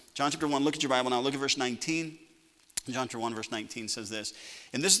John chapter 1, look at your Bible now. Look at verse 19. John chapter 1, verse 19 says this.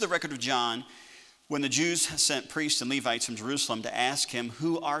 And this is the record of John when the Jews sent priests and Levites from Jerusalem to ask him,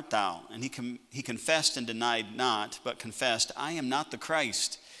 who art thou? And he confessed and denied not, but confessed, I am not the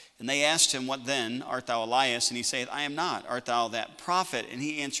Christ. And they asked him, what then? Art thou Elias? And he saith, I am not. Art thou that prophet? And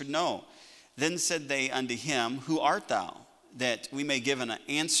he answered, no. Then said they unto him, who art thou? That we may give an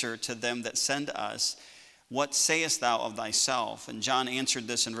answer to them that send us. What sayest thou of thyself? And John answered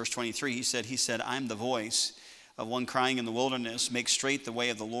this in verse 23. He said, I am the voice of one crying in the wilderness, make straight the way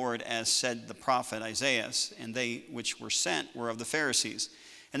of the Lord, as said the prophet Isaiah. And they which were sent were of the Pharisees.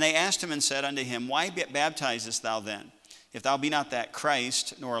 And they asked him and said unto him, why baptizest thou then? If thou be not that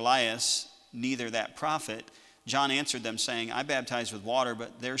Christ, nor Elias, neither that prophet. John answered them, saying, I baptize with water,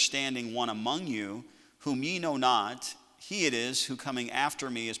 but there standing one among you, whom ye know not, he it is who coming after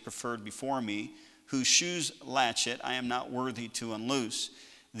me is preferred before me, whose shoes latchet I am not worthy to unloose.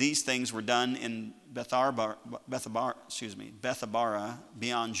 These things were done in Bethabara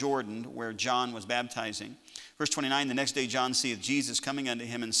beyond Jordan, where John was baptizing. Verse 29, the next day John seeth Jesus coming unto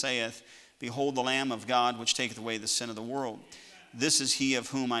him, and saith, behold the Lamb of God, which taketh away the sin of the world. This is he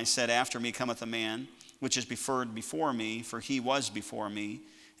of whom I said, after me cometh a man, which is preferred before me, for he was before me.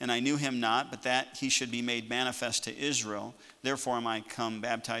 And I knew him not, but that he should be made manifest to Israel. Therefore am I come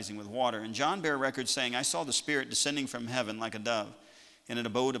baptizing with water. And John bare record, saying, I saw the Spirit descending from heaven like a dove, and it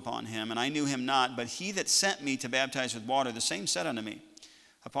abode upon him. And I knew him not, but he that sent me to baptize with water, the same said unto me,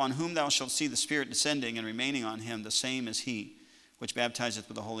 upon whom thou shalt see the Spirit descending and remaining on him, the same is he which baptizeth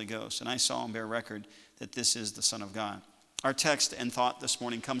with the Holy Ghost. And I saw and bear record that this is the Son of God. Our text and thought this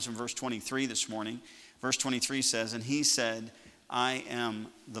morning comes from verse 23 this morning. Verse 23 says, and he said, I am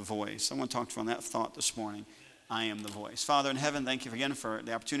the voice. I want to talk to you on that thought this morning. I am the voice. Father in heaven, thank you again for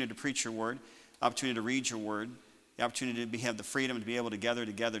the opportunity to preach your word, opportunity to read your word, the opportunity to have the freedom to be able to gather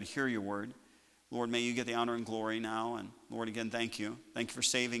together to hear your word. Lord, may you get the honor and glory now. And Lord, again, thank you. Thank you for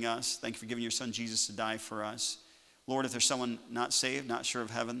saving us. Thank you for giving your son Jesus to die for us. Lord, if there's someone not saved, not sure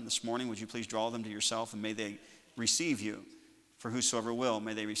of heaven this morning, would you please draw them to yourself, and may they receive you. For whosoever will,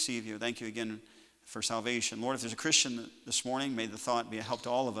 may they receive you. Thank you again for salvation. Lord, if there's a Christian this morning, may the thought be a help to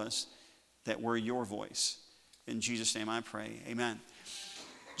all of us that we're your voice. In Jesus' name I pray, amen.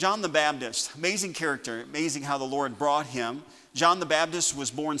 John the Baptist, amazing character, amazing how the Lord brought him. John the Baptist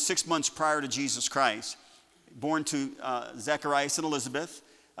was born 6 months prior to Jesus Christ. Born to Zacharias and Elizabeth.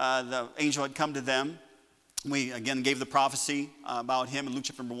 The angel had come to them. We again gave the prophecy about him in Luke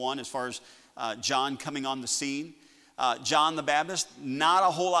chapter 1 as far as John coming on the scene. John the Baptist, not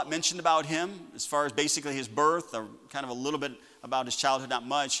a whole lot mentioned about him as far as basically his birth, or kind of a little bit about his childhood, not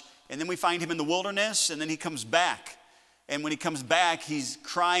much. And then we find him in the wilderness, and then he comes back. And when he comes back, he's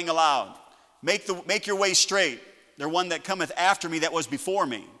crying aloud, make your way straight. There one that cometh after me that was before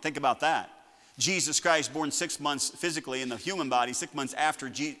me. Think about that. Jesus Christ, born 6 months physically in the human body, 6 months after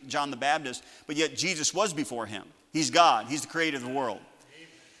John the Baptist, but yet Jesus was before him. He's God. He's the creator of the world.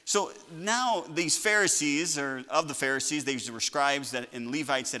 So now these Pharisees, or of the Pharisees, these were scribes and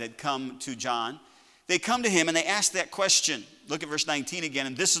Levites that had come to John. They come to him and they ask that question. Look at verse 19 again.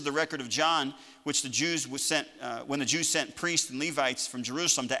 And this is the record of John, which the Jews sent, when the Jews sent priests and Levites from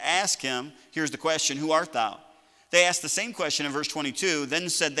Jerusalem to ask him, here's the question, who art thou? They asked the same question in verse 22. Then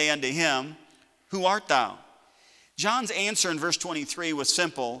said they unto him, who art thou? John's answer in verse 23 was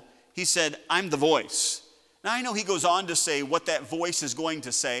simple. He said, I'm the voice. Now I know he goes on to say what that voice is going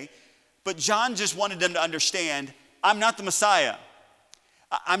to say, but John just wanted them to understand, I'm not the Messiah.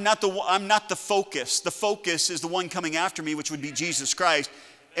 I'm not the focus. The focus is the one coming after me, which would be Jesus Christ.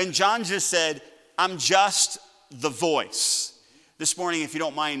 And John just said, I'm just the voice. This morning, if you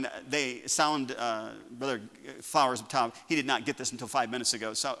don't mind, Brother Flowers up top, he did not get this until 5 minutes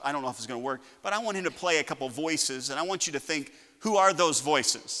ago, so I don't know if it's going to work. But I want him to play a couple voices, and I want you to think, who are those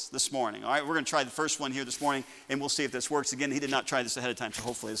voices this morning? All right, we're going to try the first one here this morning, and we'll see if this works. Again, he did not try this ahead of time, so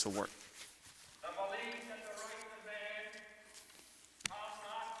hopefully this will work.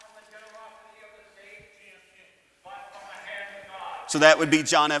 So that would be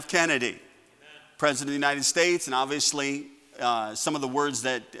John F. Kennedy, President of the United States, and obviously some of the words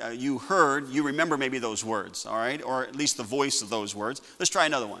that you heard, you remember maybe those words, all right, or at least the voice of those words. Let's try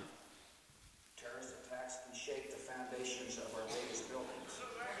another one. Terrorist attacks can shake the foundations of our latest buildings,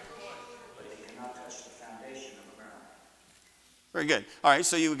 but they cannot touch the foundation of America. Very good. All right,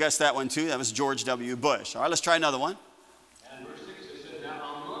 so you guessed that one too. That was George W. Bush. All right, let's try another one. And verse 6 it says,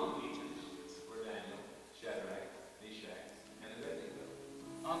 now among these were Daniel, Shadrach, Meshach, and Abednego.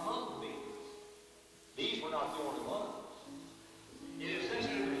 Among these were not the only ones. It is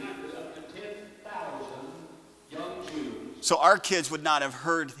estimated that up to 10,000 young Jews So our kids would not have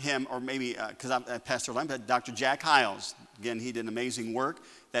heard him, or maybe, because I'm Pastor Lem, but Dr. Jack Hiles. Again, he did amazing work.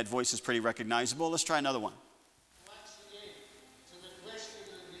 That voice is pretty recognizable. Let's try another one. Once again, to the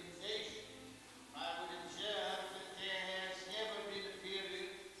question of invasion, I would observe that there has never been a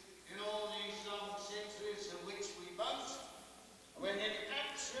period in all these long centuries of which we boast when an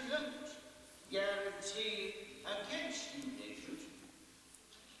absolute guarantee against invasion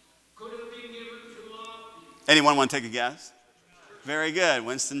could have been given to our people. Anyone want to take a guess? Very good.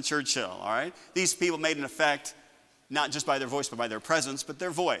 Winston Churchill, all right? These people made an effect, not just by their voice, but by their presence, but their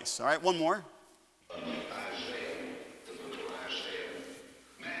voice. All right, one more. Isaiah, the book of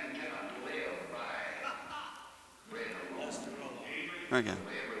Isaiah. Man cannot live by bread alone. Very good.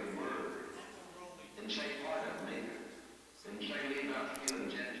 Every word. And say part of me. And say leave not feeling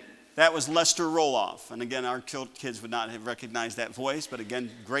gentle. That was Lester Roloff. And again, our kids would not have recognized that voice, but again,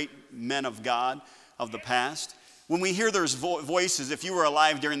 great men of God of the past. When we hear those voices, if you were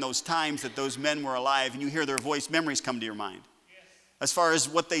alive during those times that those men were alive and you hear their voice, memories come to your mind. As far as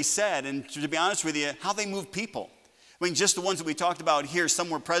what they said, and to be honest with you, how they moved people. I mean, just the ones that we talked about here, some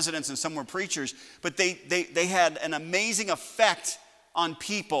were presidents and some were preachers, but they had an amazing effect on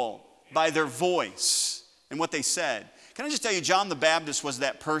people by their voice and what they said. Can I just tell you, John the Baptist was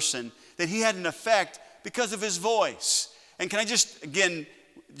that person, that he had an effect because of his voice. And can I just, again,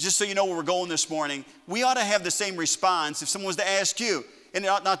 just so you know where we're going this morning, we ought to have the same response if someone was to ask you, and it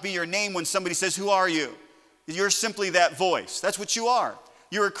ought not be your name when somebody says, "Who are you?" You're simply that voice. That's what you are.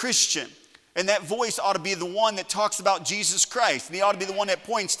 You're a Christian. And that voice ought to be the one that talks about Jesus Christ. And he ought to be the one that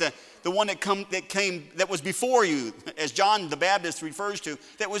points to the one that was before you, as John the Baptist refers to,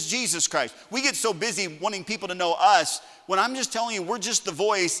 that was Jesus Christ. We get so busy wanting people to know us, when I'm just telling you, we're just the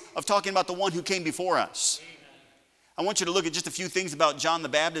voice of talking about the one who came before us. I want you to look at just a few things about John the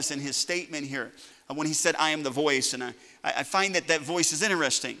Baptist and his statement here when he said, "I am the voice." And I find that voice is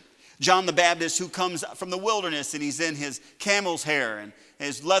interesting. John the Baptist, who comes from the wilderness, and he's in his camel's hair and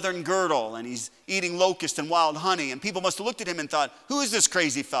his leathern girdle, and he's eating locust and wild honey. And people must have looked at him and thought, "Who is this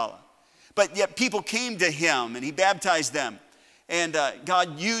crazy fella?" But yet people came to him and he baptized them. And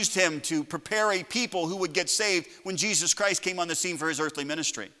God used him to prepare a people who would get saved when Jesus Christ came on the scene for his earthly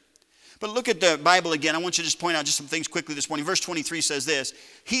ministry. But look at the Bible again. I want you to just point out just some things quickly this morning. Verse 23 says this.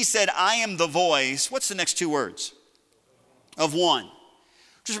 He said, "I am the voice." What's the next two words? Of one.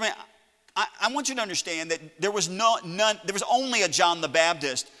 Just remember, I want you to understand that there was only a John the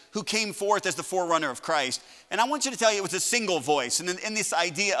Baptist who came forth as the forerunner of Christ. And I want you to tell you it was a single voice. And in this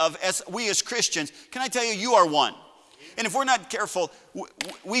idea of we as Christians, can I tell you, you are one. And if we're not careful,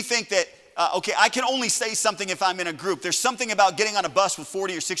 we think that, okay, I can only say something if I'm in a group. There's something about getting on a bus with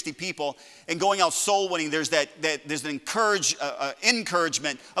 40 or 60 people and going out soul winning. There's there's an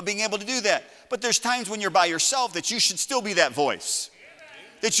encouragement of being able to do that. But there's times when you're by yourself that you should still be that voice.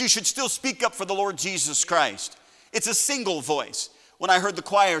 That you should still speak up for the Lord Jesus Christ. It's a single voice. When I heard the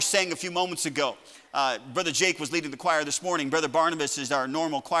choir sing a few moments ago, Brother Jake was leading the choir this morning. Brother Barnabas is our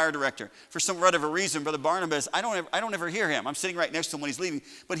normal choir director. For some whatever reason, Brother Barnabas, I don't ever hear him. I'm sitting right next to him when he's leading,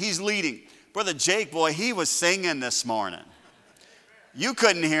 but he's leading. Brother Jake, boy, he was singing this morning. You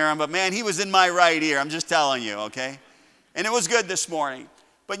couldn't hear him, but man, he was in my right ear. I'm just telling you, okay? And it was good this morning.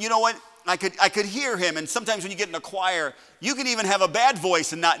 But you know what? I could hear him, and sometimes when you get in a choir, you can even have a bad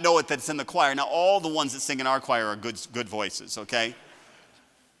voice and not know it that it's in the choir. Now, all the ones that sing in our choir are good voices, okay?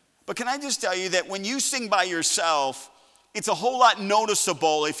 But can I just tell you that when you sing by yourself, it's a whole lot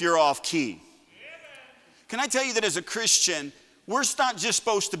noticeable if you're off key. Can I tell you that as a Christian, we're not just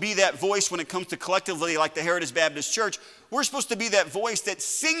supposed to be that voice when it comes to collectively like the Heritage Baptist Church. We're supposed to be that voice that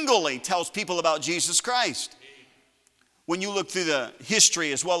singly tells people about Jesus Christ. When you look through the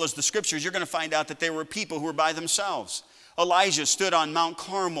history as well as the scriptures, you're going to find out that there were people who were by themselves. Elijah stood on Mount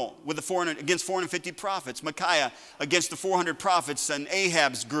Carmel with against 450 prophets. Micaiah against the 400 prophets and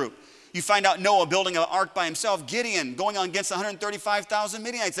Ahab's group. You find out Noah building an ark by himself. Gideon going on against 135,000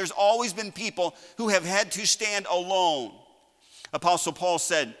 Midianites. There's always been people who have had to stand alone. Apostle Paul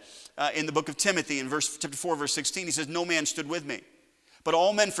said in the book of Timothy in chapter 4, verse 16, he says, "No man stood with me, but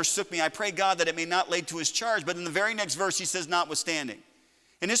all men forsook me. I pray God that it may not lay to his charge." But in the very next verse, he says, "Notwithstanding."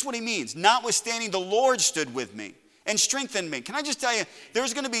 And this is what he means. "Notwithstanding, the Lord stood with me and strengthened me." Can I just tell you,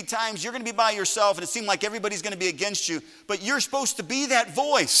 there's going to be times you're going to be by yourself and it seems like everybody's going to be against you, but you're supposed to be that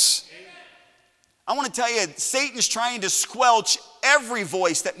voice. Amen. I want to tell you, Satan's trying to squelch every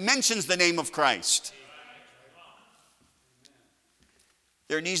voice that mentions the name of Christ.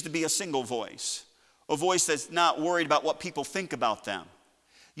 There needs to be a single voice, a voice that's not worried about what people think about them.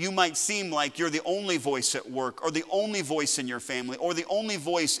 You might seem like you're the only voice at work or the only voice in your family or the only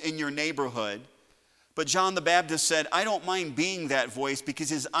voice in your neighborhood, But John the Baptist said, I don't mind being that voice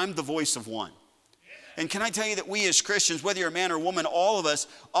because I'm the voice of one. And can I tell you that we as Christians, whether you're a man or woman, all of us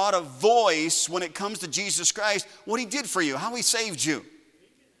ought to voice when it comes to Jesus Christ, what he did for you, how he saved you.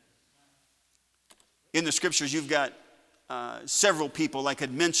 In the scriptures, you've got several people, like I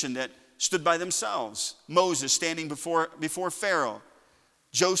had mentioned, that stood by themselves. Moses standing before Pharaoh.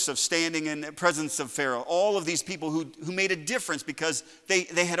 Joseph standing in the presence of Pharaoh. All of these people who made a difference because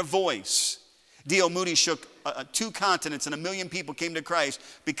they had a voice. D.L. Moody shook 2 continents and 1 million people came to Christ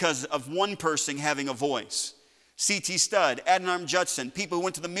because of one person having a voice. C.T. Studd, Adoniram Judson, people who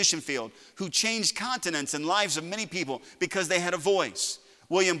went to the mission field, who changed continents and lives of many people because they had a voice.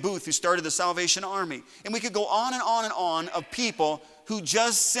 William Booth, who started the Salvation Army. And we could go on and on and on of people who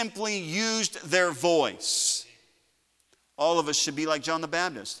just simply used their voice. All of us should be like John the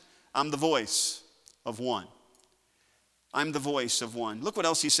Baptist. I'm the voice of one. I'm the voice of one. Look what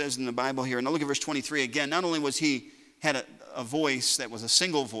else he says in the Bible here. And look at verse 23 again. Not only was he had a voice that was a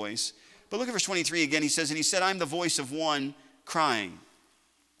single voice, but look at verse 23 again. He says, and he said, I'm the voice of one crying.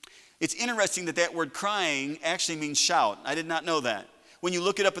 It's interesting that word crying actually means shout. I did not know that. When you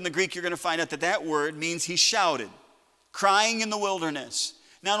look it up in the Greek, you're going to find out that word means he shouted. Crying in the wilderness.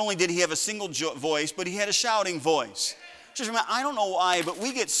 Not only did he have a single voice, but he had a shouting voice. Just remember, I don't know why, but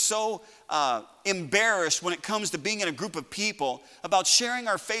we get so embarrassed when it comes to being in a group of people about sharing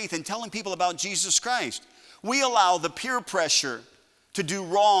our faith and telling people about Jesus Christ. We allow the peer pressure to do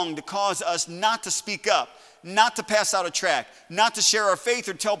wrong to cause us not to speak up, not to pass out a tract, not to share our faith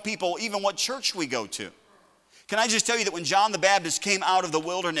or tell people even what church we go to. Can I just tell you that when John the Baptist came out of the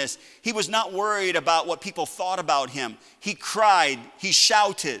wilderness, he was not worried about what people thought about him. He cried, he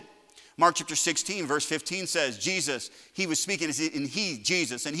shouted. Mark chapter 16, verse 15 says, Jesus, he was speaking, and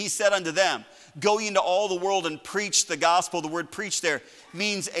Jesus, and he said unto them, go ye into all the world and preach the gospel. The word preach there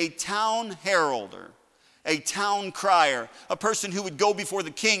means a town heralder, a town crier, a person who would go before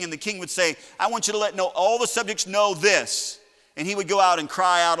the king, and the king would say, I want you to let all the subjects know this. And he would go out and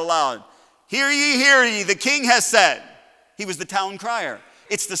cry out aloud, hear ye, the king has said. He was the town crier.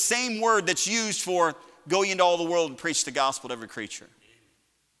 It's the same word that's used for go ye into all the world and preach the gospel to every creature.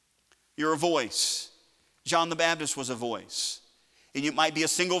 You're a voice. John the Baptist was a voice. And it might be a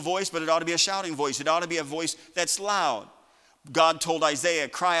single voice, but it ought to be a shouting voice. It ought to be a voice that's loud. God told Isaiah,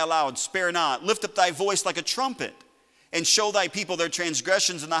 cry aloud, spare not. Lift up thy voice like a trumpet and show thy people their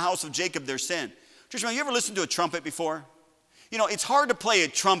transgressions and the house of Jacob their sin. Church, have you ever listened to a trumpet before? You know, it's hard to play a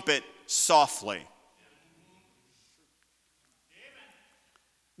trumpet softly.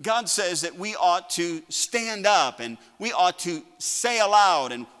 God says that we ought to stand up and we ought to say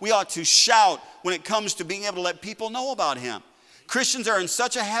aloud and we ought to shout when it comes to being able to let people know about him. Christians are in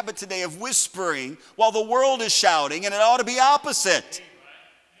such a habit today of whispering while the world is shouting, and it ought to be opposite.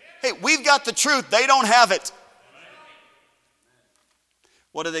 Hey, we've got the truth. They don't have it.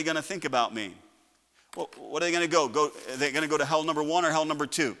 What are they going to think about me? What are they going to go? Are they going to go to hell number 1 or hell number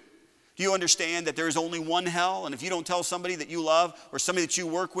 2? Do you understand that there is only one hell? And if you don't tell somebody that you love or somebody that you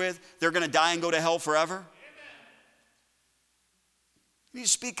work with, they're going to die and go to hell forever? Amen. You need to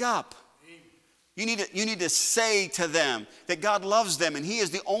speak up. You need to say to them that God loves them and he is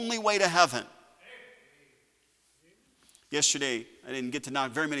the only way to heaven. Yesterday, I didn't get to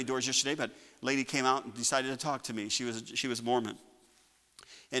knock very many doors yesterday, but a lady came out and decided to talk to me. She was Mormon.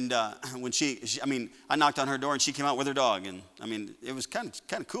 And when I knocked on her door and she came out with her dog. And I mean, it was kind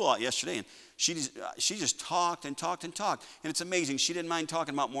of cool out yesterday. And she just talked and talked and talked. And it's amazing. She didn't mind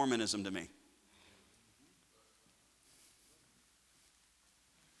talking about Mormonism to me.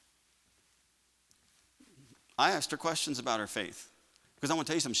 I asked her questions about her faith. Because I want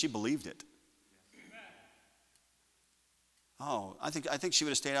to tell you something, she believed it. Oh, I think she would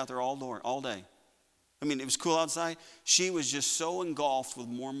have stayed out there all day. I mean, it was cool outside. She was just so engulfed with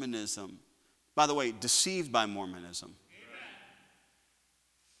Mormonism. By the way, deceived by Mormonism. Amen.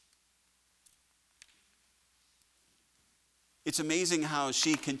 It's amazing how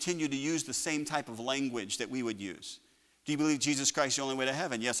she continued to use the same type of language that we would use. Do you believe Jesus Christ is the only way to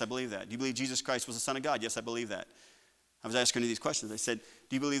heaven? Yes, I believe that. Do you believe Jesus Christ was the Son of God? Yes, I believe that. I was asking her these questions. I said,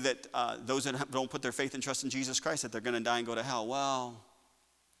 do you believe that those that don't put their faith and trust in Jesus Christ, that they're going to die and go to hell? Well,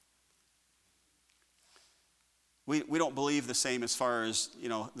 we don't believe the same as far as,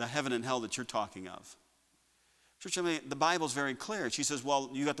 the heaven and hell that you're talking of. Church, the Bible's very clear. She says,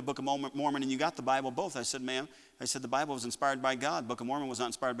 well, you got the Book of Mormon and you got the Bible both. I said, ma'am, the Bible was inspired by God. Book of Mormon was not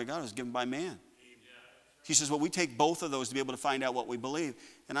inspired by God. It was given by man. She says, well, we take both of those to be able to find out what we believe.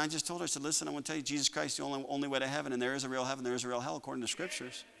 And I just told her, I said, listen, I want to tell you, Jesus Christ is the only way to heaven, and there is a real heaven, there is a real hell, according to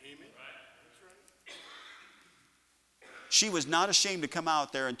Scriptures. Amen. She was not ashamed to come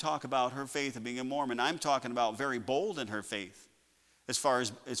out there and talk about her faith of being a Mormon. I'm talking about very bold in her faith as far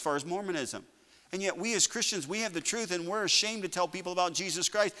as Mormonism. And yet we as Christians, we have the truth, and we're ashamed to tell people about Jesus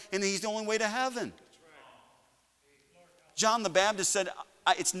Christ and that he's the only way to heaven. John the Baptist said,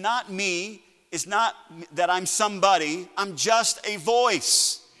 it's not me, it's not that I'm somebody, I'm just a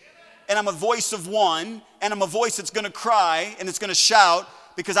voice. And I'm a voice of one, and I'm a voice that's going to cry and it's going to shout,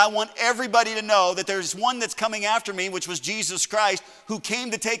 because I want everybody to know that there's one that's coming after me, which was Jesus Christ, who came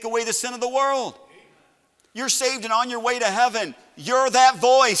to take away the sin of the world. You're saved and on your way to heaven. You're that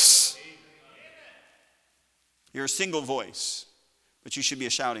voice. You're a single voice, but you should be a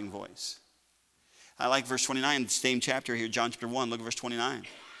shouting voice. I like verse 29, the same chapter here, John chapter 1, look at verse 29. It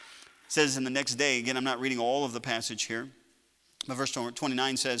says, in the next day, again, I'm not reading all of the passage here, but verse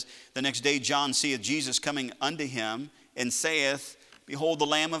 29 says, the next day John seeth Jesus coming unto him, and saith, behold the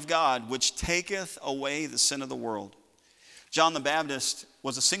Lamb of God, which taketh away the sin of the world. John the Baptist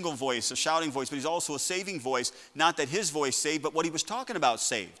was a single voice, a shouting voice, but he's also a saving voice. Not that his voice saved, but what he was talking about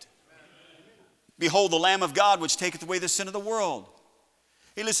saved. Behold the Lamb of God, which taketh away the sin of the world.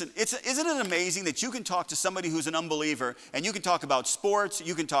 Hey, listen, isn't it amazing that you can talk to somebody who's an unbeliever, and you can talk about sports,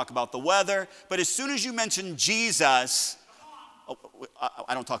 you can talk about the weather, but as soon as you mention Jesus,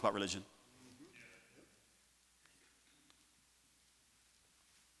 I don't talk about religion.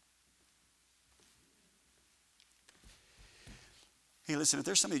 Hey, listen, if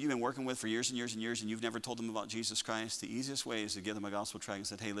there's somebody you've been working with for years and years and years and you've never told them about Jesus Christ, the easiest way is to give them a gospel tract and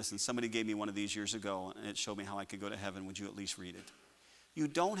say, hey, listen, somebody gave me one of these years ago and it showed me how I could go to heaven. Would you at least read it? You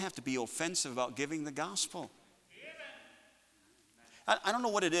don't have to be offensive about giving the gospel. I don't know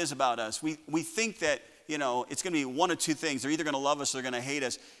what it is about us. We think that, it's going to be one of two things. They're either going to love us or they're going to hate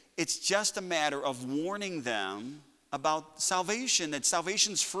us. It's just a matter of warning them about salvation, that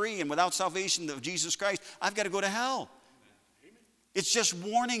salvation's free, and without salvation of Jesus Christ, I've got to go to hell. It's just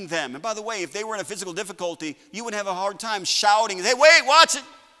warning them. And by the way, if they were in a physical difficulty, you would have a hard time shouting, hey, wait, watch it.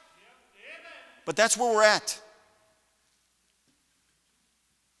 But that's where we're at.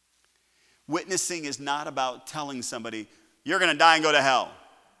 Witnessing is not about telling somebody, you're going to die and go to hell.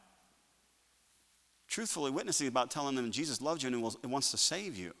 Truthfully, witnessing is about telling them Jesus loves you and wants to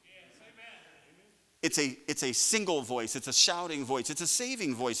save you. It's a single voice. It's a shouting voice. It's a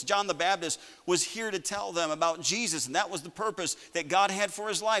saving voice. John the Baptist was here to tell them about Jesus, and that was the purpose that God had for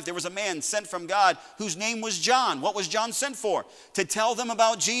his life. There was a man sent from God whose name was John. What was John sent for? To tell them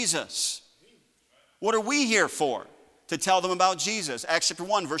about Jesus. What are we here for? To tell them about Jesus. Acts chapter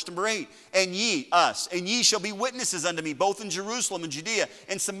 1, verse number 8. And ye shall be witnesses unto me, both in Jerusalem and Judea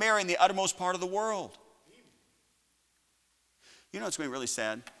and Samaria and the uttermost part of the world. You know what's going to be really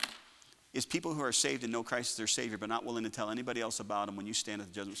sad? Is people who are saved and know Christ as their Savior, but not willing to tell anybody else about him when you stand at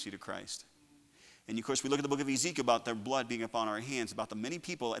the judgment seat of Christ. And of course, we look at the book of Ezekiel about their blood being upon our hands, about the many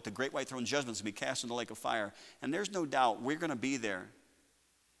people at the great white throne judgments to be cast into the lake of fire. And there's no doubt we're going to be there.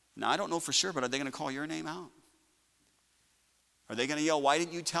 Now, I don't know for sure, but are they going to call your name out? Are they going to yell, why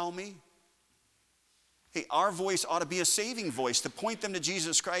didn't you tell me? Hey, our voice ought to be a saving voice to point them to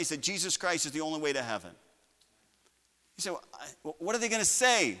Jesus Christ, that Jesus Christ is the only way to heaven. You say, well, what are they going to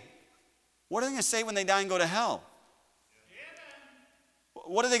say? What are they going to say when they die and go to hell?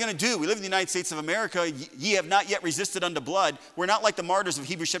 What are they going to do? We live in the United States of America. Ye have not yet resisted unto blood. We're not like the martyrs of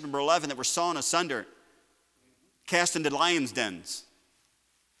Hebrews chapter 11 that were sawn asunder, cast into lions' dens.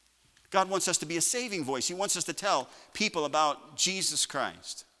 God wants us to be a saving voice. He wants us to tell people about Jesus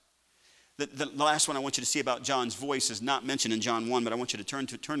Christ. The last one I want you to see about John's voice is not mentioned in John 1, but I want you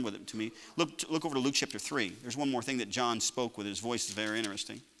to turn with it to me. Look over to Luke chapter 3. There's one more thing that John spoke with his voice. It's very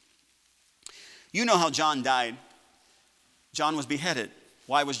interesting. You know how John died. John was beheaded.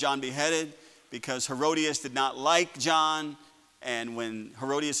 Why was John beheaded? Because Herodias did not like John. And when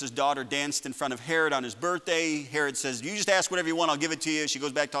Herodias' daughter danced in front of Herod on his birthday, Herod says, you just ask whatever you want, I'll give it to you. She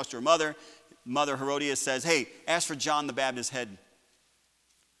goes back, talks to her mother. Mother Herodias says, hey, ask for John the Baptist's head.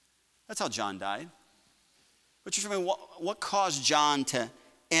 That's how John died. But you're wondering, what caused John to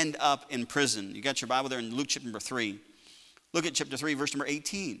end up in prison? You got your Bible there in Luke chapter number 3. Look at chapter 3, verse number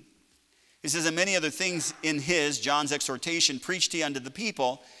 18. It says, and many other things in John's exhortation, preached he unto the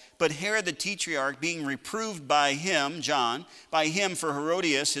people. But Herod the Tetrarch, being reproved by him, John, by him for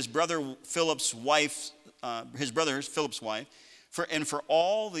Herodias, his brother Philip's wife, for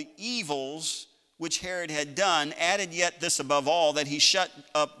all the evils which Herod had done, added yet this above all, that he shut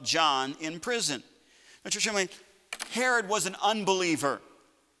up John in prison. Now, church family, Herod was an unbeliever.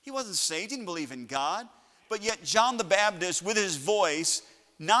 He wasn't saved, he didn't believe in God. But yet John the Baptist, with his voice,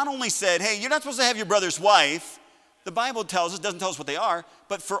 not only said, hey, you're not supposed to have your brother's wife. The Bible tells us, doesn't tell us what they are,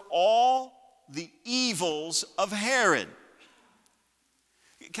 but for all the evils of Herod.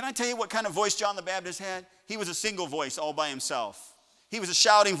 Can I tell you what kind of voice John the Baptist had? He was a single voice all by himself. He was a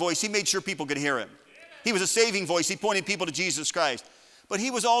shouting voice. He made sure people could hear him. He was a saving voice. He pointed people to Jesus Christ. But he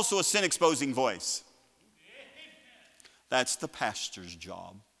was also a sin-exposing voice. That's the pastor's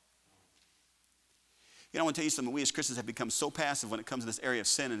job. You know, I want to tell you something. We as Christians have become so passive when it comes to this area of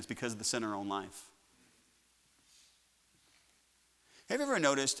sin, and it's because of the sin in our own life. Have you ever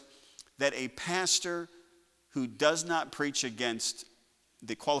noticed that a pastor who does not preach against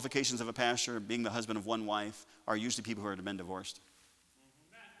the qualifications of a pastor, being the husband of one wife, are usually people who have been divorced?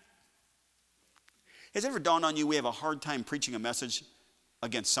 Has it ever dawned on you we have a hard time preaching a message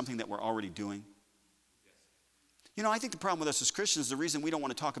against something that we're already doing? You know, I think the problem with us as Christians, the reason we don't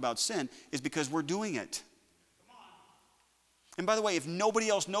want to talk about sin is because we're doing it. And by the way, if nobody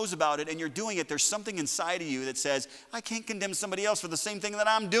else knows about it and you're doing it, there's something inside of you that says, I can't condemn somebody else for the same thing that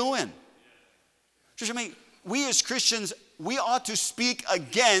I'm doing. Church, I mean, we as Christians, we ought to speak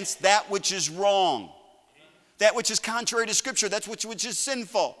against that which is wrong, that which is contrary to Scripture, that's which is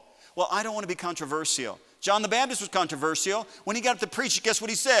sinful. Well, I don't want to be controversial. John the Baptist was controversial. When he got up to preach, guess what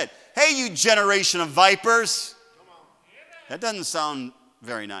he said? Hey, you generation of vipers. That doesn't sound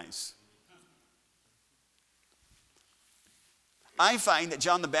very nice. I find that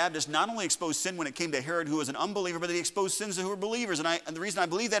John the Baptist not only exposed sin when it came to Herod, who was an unbeliever, but he exposed sins who were believers. And the reason I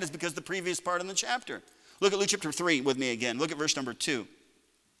believe that is because the previous part in the chapter. Look at Luke chapter 3 with me again. Look at verse number 2.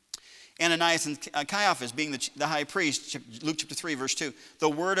 Ananias and Caiaphas being the high priest, Luke chapter 3, verse 2. The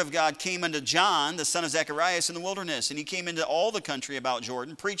word of God came unto John, the son of Zacharias, in the wilderness. And he came into all the country about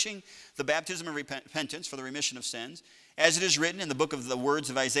Jordan, preaching the baptism of repentance for the remission of sins. As it is written in the book of the words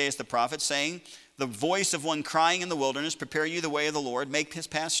of Isaiah the prophet, saying, the voice of one crying in the wilderness, prepare you the way of the Lord, make his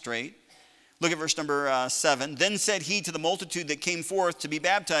path straight. Look at verse number 7. Then said he to the multitude that came forth to be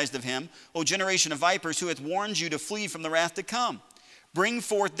baptized of him, O generation of vipers, who hath warned you to flee from the wrath to come? Bring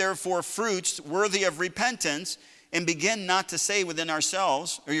forth therefore fruits worthy of repentance, and begin not to say within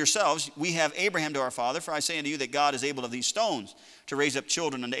ourselves, or yourselves, we have Abraham to our father, for I say unto you that God is able of these stones to raise up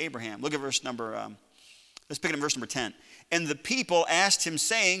children unto Abraham. Look at verse number, let's pick it in verse number 10. And the people asked him,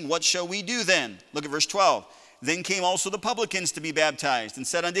 saying, what shall we do then? Look at verse 12. Then came also the publicans to be baptized, and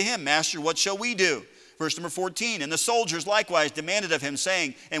said unto him, Master, what shall we do? Verse number 14. And the soldiers likewise demanded of him,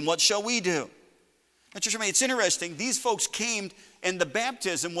 saying, and what shall we do? Now, church, it's interesting. These folks came, and the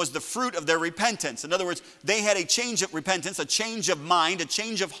baptism was the fruit of their repentance. In other words, they had a change of repentance, a change of mind, a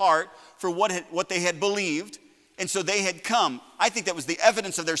change of heart for what they had believed. And so they had come. I think that was the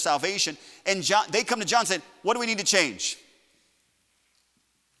evidence of their salvation. And they come to John and said, what do we need to change?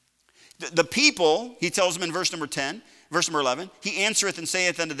 The people, he tells them in verse number 10, verse number 11, he answereth and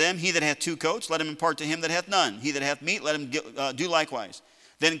saith unto them, he that hath 2 coats, let him impart to him that hath none. He that hath meat, let him do likewise.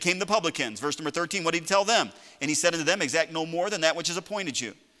 Then came the publicans. Verse number 13, what did he tell them? And he said unto them, exact no more than that which is appointed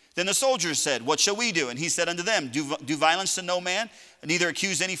you. Then the soldiers said, what shall we do? And he said unto them, do violence to no man, neither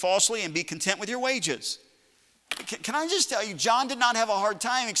accuse any falsely, and be content with your wages. Can I just tell you, John did not have a hard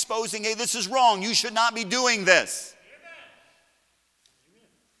time exposing, hey, this is wrong. You should not be doing this.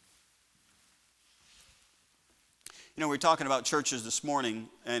 You know, we were talking about churches this morning,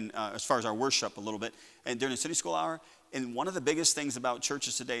 and as far as our worship a little bit, and during the Sunday school hour, and one of the biggest things about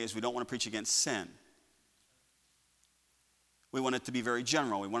churches today is we don't want to preach against sin. We want it to be very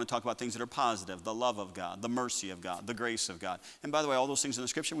general. We want to talk about things that are positive, the love of God, the mercy of God, the grace of God. And by the way, all those things in the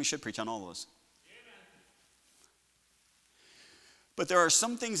Scripture, we should preach on all of those. But there are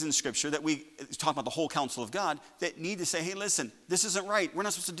some things in Scripture that we talk about the whole counsel of God that need to say, hey, listen, this isn't right. We're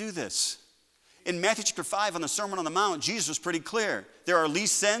not supposed to do this. In Matthew chapter 5 on the Sermon on the Mount, Jesus was pretty clear. There are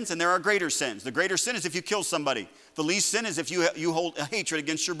least sins and there are greater sins. The greater sin is if you kill somebody. The least sin is if you hold a hatred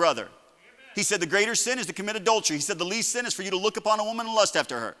against your brother. Amen. He said the greater sin is to commit adultery. He said the least sin is for you to look upon a woman and lust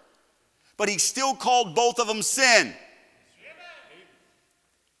after her. But he still called both of them sin. Amen.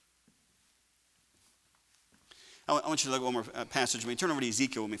 I want you to look at one more passage. Turn over to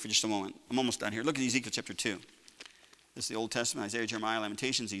Ezekiel with me for just a moment. I'm almost done here. Look at Ezekiel chapter 2. This is the Old Testament, Isaiah, Jeremiah,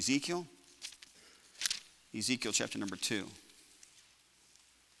 Lamentations, Ezekiel. Ezekiel chapter number 2.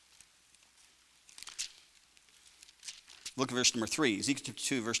 Look at verse number 3. Ezekiel chapter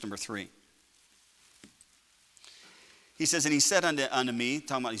 2, verse number 3. He says, and he said unto me,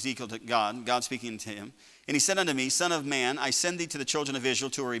 talking about Ezekiel to God speaking to him, and he said unto me, Son of man, I send thee to the children of Israel,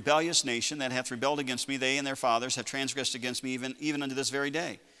 to a rebellious nation that hath rebelled against me. They and their fathers have transgressed against me even unto this very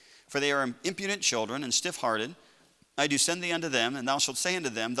day. For they are impudent children and stiff-hearted. I do send thee unto them, and thou shalt say unto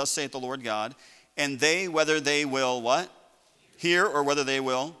them, Thus saith the Lord God, and they, whether they will, what? Hear, or whether they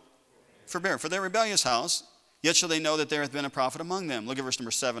will forbear. For their rebellious house, yet shall they know that there hath been a prophet among them. Look at verse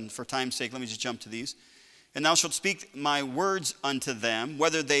number 7. For time's sake, let me just jump to these. And thou shalt speak my words unto them,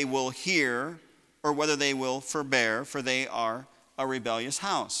 whether they will hear or whether they will forbear, for they are a rebellious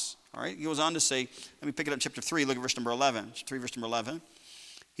house. All right, he goes on to say, let me pick it up, chapter 3, look at verse number 11. 3, verse number 11.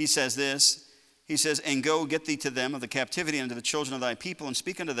 He says this, he says, and go get thee to them of the captivity unto the children of thy people, and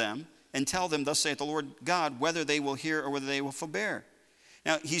speak unto them, and tell them, thus saith the Lord God, whether they will hear or whether they will forbear.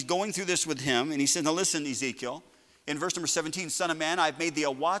 Now, he's going through this with him, and he said, now listen, Ezekiel, in verse number 17, Son of man, I've made thee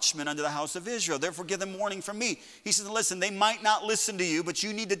a watchman unto the house of Israel. Therefore give them warning from me. He says, listen, they might not listen to you, but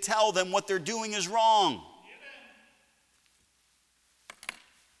you need to tell them what they're doing is wrong.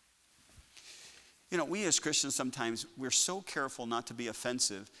 You know, we as Christians sometimes, we're so careful not to be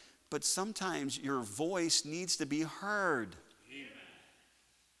offensive, but sometimes your voice needs to be heard. Amen.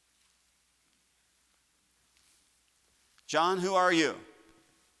 John, who are you?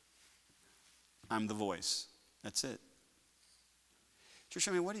 I'm the voice. That's it. Church,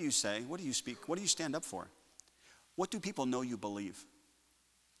 I mean, what do you say? What do you speak? What do you stand up for? What do people know you believe?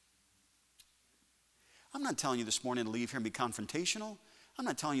 I'm not telling you this morning to leave here and be confrontational. I'm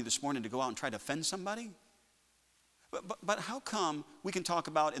not telling you this morning to go out and try to offend somebody. But how come we can talk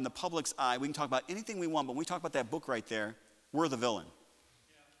about in the public's eye, we can talk about anything we want, but when we talk about that book right there, we're the villain.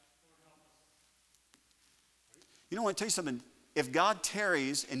 You know what, I'll tell you something. If God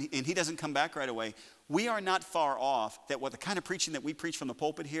tarries and he doesn't come back right away, we are not far off that what the kind of preaching that we preach from the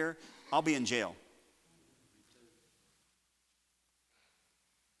pulpit here, I'll be in jail.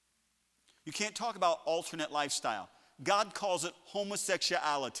 You can't talk about alternate lifestyle. God calls it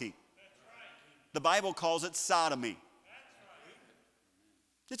homosexuality. The Bible calls it sodomy.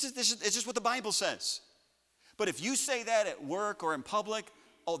 It's just what the Bible says. But if you say that at work or in public,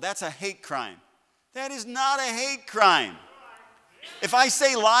 oh, that's a hate crime. That is not a hate crime. If I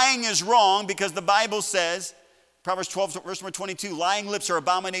say lying is wrong because the Bible says, Proverbs 12, verse number 22, lying lips are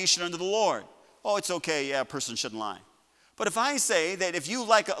abomination unto the Lord. Oh, it's okay, yeah, a person shouldn't lie. But if I say that if you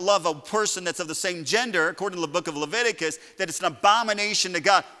love a person that's of the same gender, according to the book of Leviticus, that it's an abomination to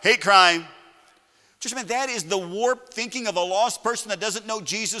God, hate crime. Just man, that is the warped thinking of a lost person that doesn't know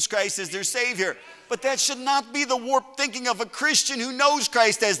Jesus Christ as their Savior. But that should not be the warped thinking of a Christian who knows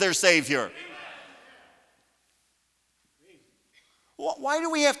Christ as their Savior. Why do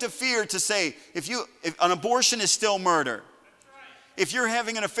we have to fear to say if an abortion is still murder? If you're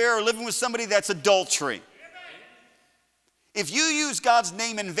having an affair or living with somebody, that's adultery. If you use God's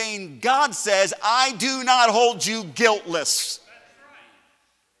name in vain, God says, I do not hold you guiltless.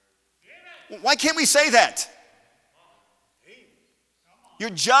 Why can't we say that? You're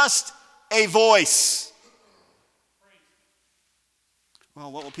just a voice.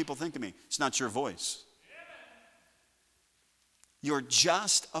 Well, what will people think of me? It's not your voice. You're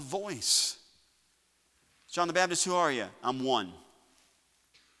just a voice. John the Baptist, who are you? I'm one.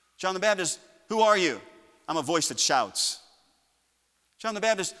 John the Baptist, who are you? I'm a voice that shouts. John the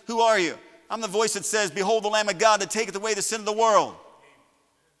Baptist, who are you? I'm the voice that says, behold the Lamb of God that taketh away the sin of the world.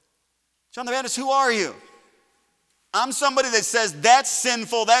 John the Baptist, who are you? I'm somebody that says, that's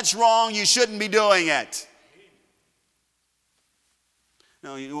sinful, that's wrong, you shouldn't be doing it.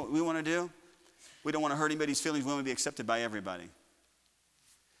 No, you know what we want to do? We don't want to hurt anybody's feelings. We want to be accepted by everybody.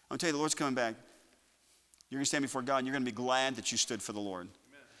 I'm going to tell you, the Lord's coming back. You're going to stand before God, and you're going to be glad that you stood for the Lord.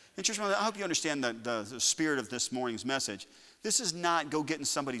 Amen. And church, I hope you understand the spirit of this morning's message. This is not go get in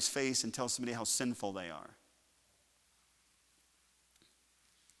somebody's face and tell somebody how sinful they are.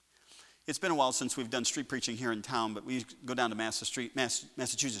 It's been a while since we've done street preaching here in town, but we go down to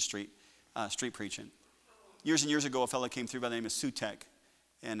Massachusetts Street, street preaching. Years and years ago, a fellow came through by the name of Sutek,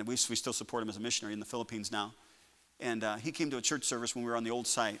 and we still support him as a missionary in the Philippines now. And he came to a church service when we were on the old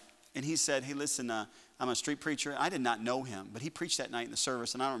site, and he said, hey, listen, I'm a street preacher. I did not know him, but he preached that night in the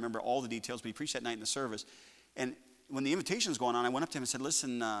service, and I don't remember all the details, but he preached that night in the service. And when the invitation was going on, I went up to him and said,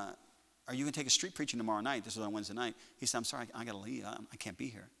 listen, are you going to take a street preaching tomorrow night? This was on Wednesday night. He said, I'm sorry, I got to leave. I can't be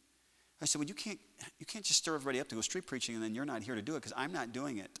here. I said, well, you can't just stir everybody up to go street preaching and then you're not here to do it because I'm not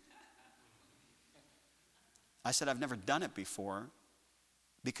doing it. I said, I've never done it before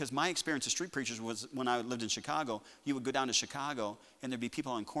because my experience of street preachers was when I lived in Chicago. You would go down to Chicago and there'd be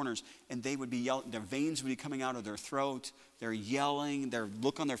people on corners and they would be yelling, their veins would be coming out of their throat. They're yelling, their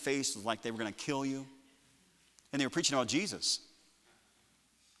look on their face was like they were going to kill you. And they were preaching about Jesus.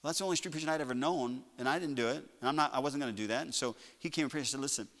 Well, that's the only street preaching I'd ever known, and I didn't do it, and I wasn't going to do that. And so he came and preached and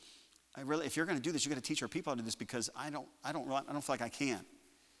said, listen, if you're going to do this, you got to teach our people how to do this because I don't feel like I can.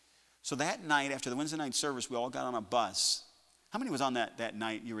 So that night, after the Wednesday night service, we all got on a bus. How many was on that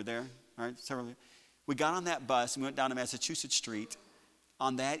night? You were there? All right, several of you. We got on that bus and we went down to Massachusetts Street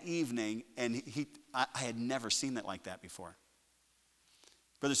on that evening, and I had never seen that like that before.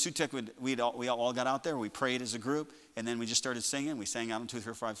 Brother Sutek, we all got out there. We prayed as a group, and then we just started singing. We sang out in 2,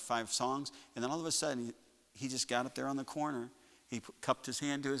 3, 4, 5 songs, and then all of a sudden, he just got up there on the corner. He cupped his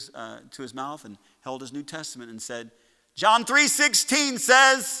hand to his mouth and held his New Testament and said, John 3:16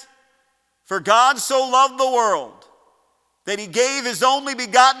 says, "For God so loved the world that he gave his only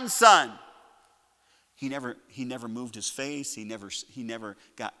begotten Son." He never moved his face. He never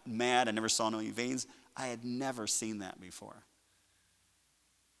got mad. I never saw no veins. I had never seen that before.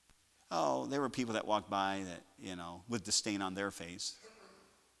 Oh, there were people that walked by that, with disdain on their face.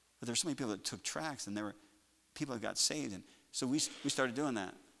 But there's so many people that took tracts, and there were people that got saved. And so we started doing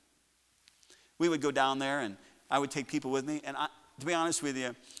that. We would go down there, and I would take people with me. And to be honest with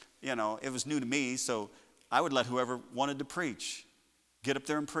you, it was new to me, so I would let whoever wanted to preach get up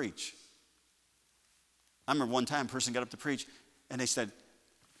there and preach. I remember one time a person got up to preach, and they said,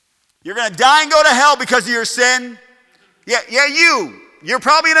 "You're going to die and go to hell because of your sin? Yeah, you. You're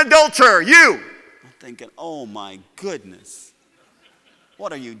probably an adulterer, you." I'm thinking, oh my goodness.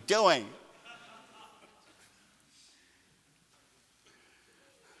 What are you doing?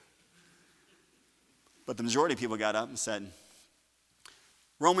 But the majority of people got up and said,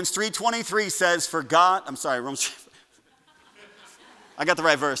 Romans 3:23 says, I got the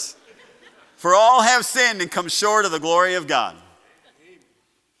right verse. "For all have sinned and come short of the glory of God."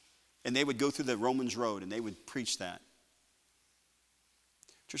 And they would go through the Romans road and they would preach that.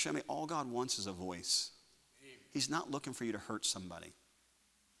 Church family, all God wants is a voice. He's not looking for you to hurt somebody.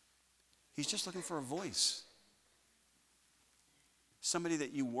 He's just looking for a voice. Somebody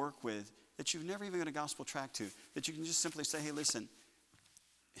that you work with, that you've never even got a gospel tract to, that you can just simply say, "Hey, listen,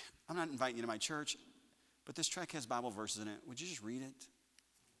 I'm not inviting you to my church, but this tract has Bible verses in it. Would you just read it?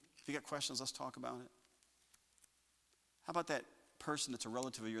 If you got questions, let's talk about it." How about that person that's a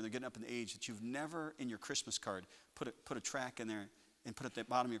relative of yours, they're getting up in age, that you've never in your Christmas card put a tract in there and put at the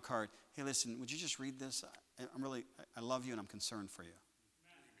bottom of your card, "Hey, listen, would you just read this? I love you and I'm concerned for you."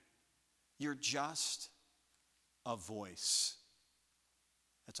 You're just a voice.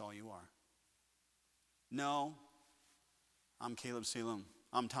 That's all you are. No, I'm Caleb Salem.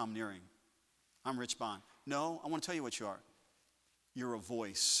 I'm Tom Nearing. I'm Rich Bond. No, I want to tell you what you are. You're a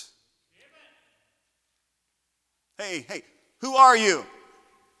voice. Hey, who are you?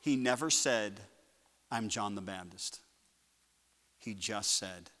 He never said, "I'm John the Baptist." He just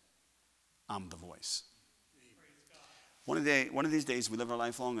said, "I'm the voice." One of these days, we live our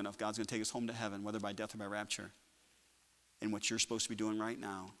life long enough, God's going to take us home to heaven, whether by death or by rapture. And what you're supposed to be doing right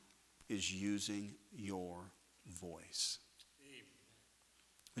now is using your voice.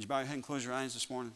 Would you bow your head and close your eyes this morning?